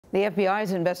The FBI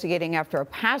is investigating after a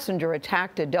passenger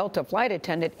attacked a Delta flight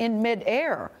attendant in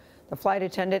midair. The flight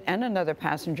attendant and another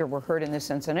passenger were hurt in this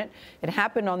incident. It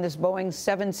happened on this Boeing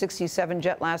 767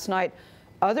 jet last night.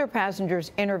 Other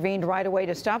passengers intervened right away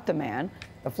to stop the man.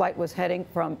 The flight was heading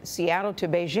from Seattle to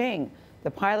Beijing.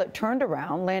 The pilot turned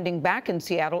around, landing back in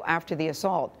Seattle after the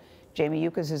assault. Jamie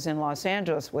Yuccas is in Los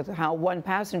Angeles with how one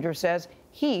passenger says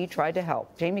he tried to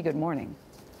help. Jamie, good morning.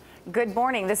 Good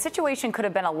morning. The situation could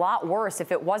have been a lot worse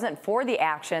if it wasn't for the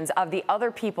actions of the other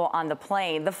people on the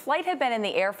plane. The flight had been in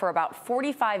the air for about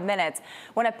 45 minutes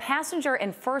when a passenger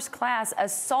in first class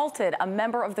assaulted a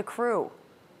member of the crew.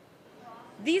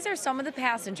 These are some of the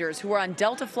passengers who were on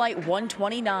Delta Flight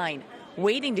 129,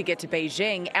 waiting to get to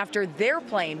Beijing after their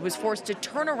plane was forced to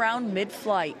turn around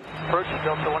mid-flight. Approach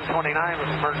Delta 129 with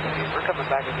emergency. We're coming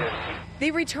back again.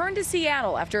 They returned to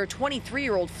Seattle after a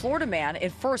 23-year-old Florida man in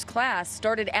first class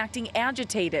started acting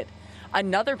agitated.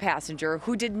 Another passenger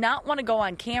who did not want to go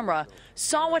on camera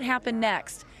saw what happened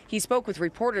next. He spoke with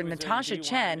reporter Natasha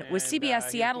Chen with CBS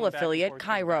Seattle affiliate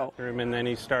Cairo. And then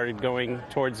he started going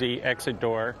towards the exit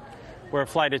door, where a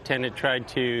flight attendant tried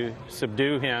to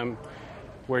subdue him,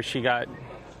 where she got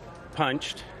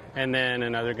punched, and then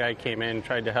another guy came in and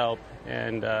tried to help,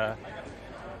 and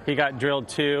he got drilled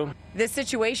too. This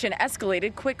situation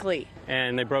escalated quickly.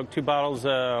 And they broke 2 bottles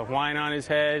of wine on his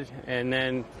head, and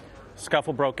then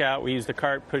scuffle broke out. We used the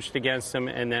cart, pushed against him,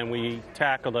 and then we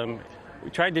tackled him. We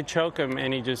tried to choke him,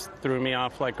 and he just threw me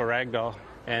off like a rag doll.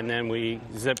 And then we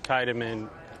zip-tied him and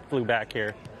flew back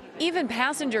here. Even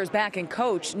passengers back in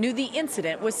coach knew the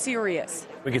incident was serious.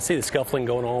 We could see the scuffling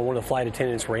going on. One of the flight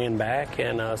attendants ran back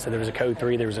and said there was a code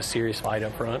 3. There was a serious fight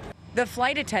up front. The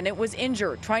flight attendant was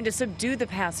injured trying to subdue the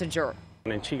passenger.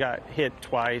 And she got hit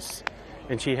twice,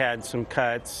 and she had some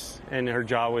cuts, and her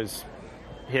jaw was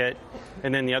hit.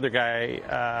 And then the other guy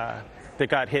that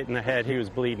got hit in the head, he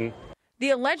was bleeding. The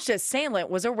alleged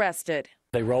assailant was arrested.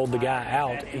 They rolled the guy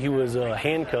out. He was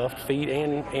handcuffed, feet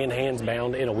and hands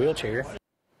bound, in a wheelchair.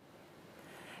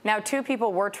 Now, 2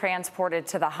 people were transported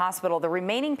to the hospital. The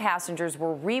remaining passengers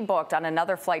were rebooked on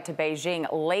another flight to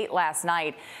Beijing late last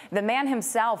night. The man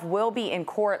himself will be in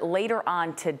court later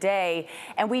on today.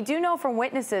 And we do know from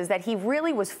witnesses that he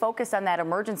really was focused on that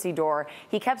emergency door.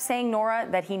 He kept saying, Norah,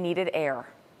 that he needed air.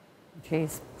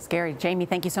 Jeez, scary. Jamie,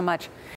 thank you so much.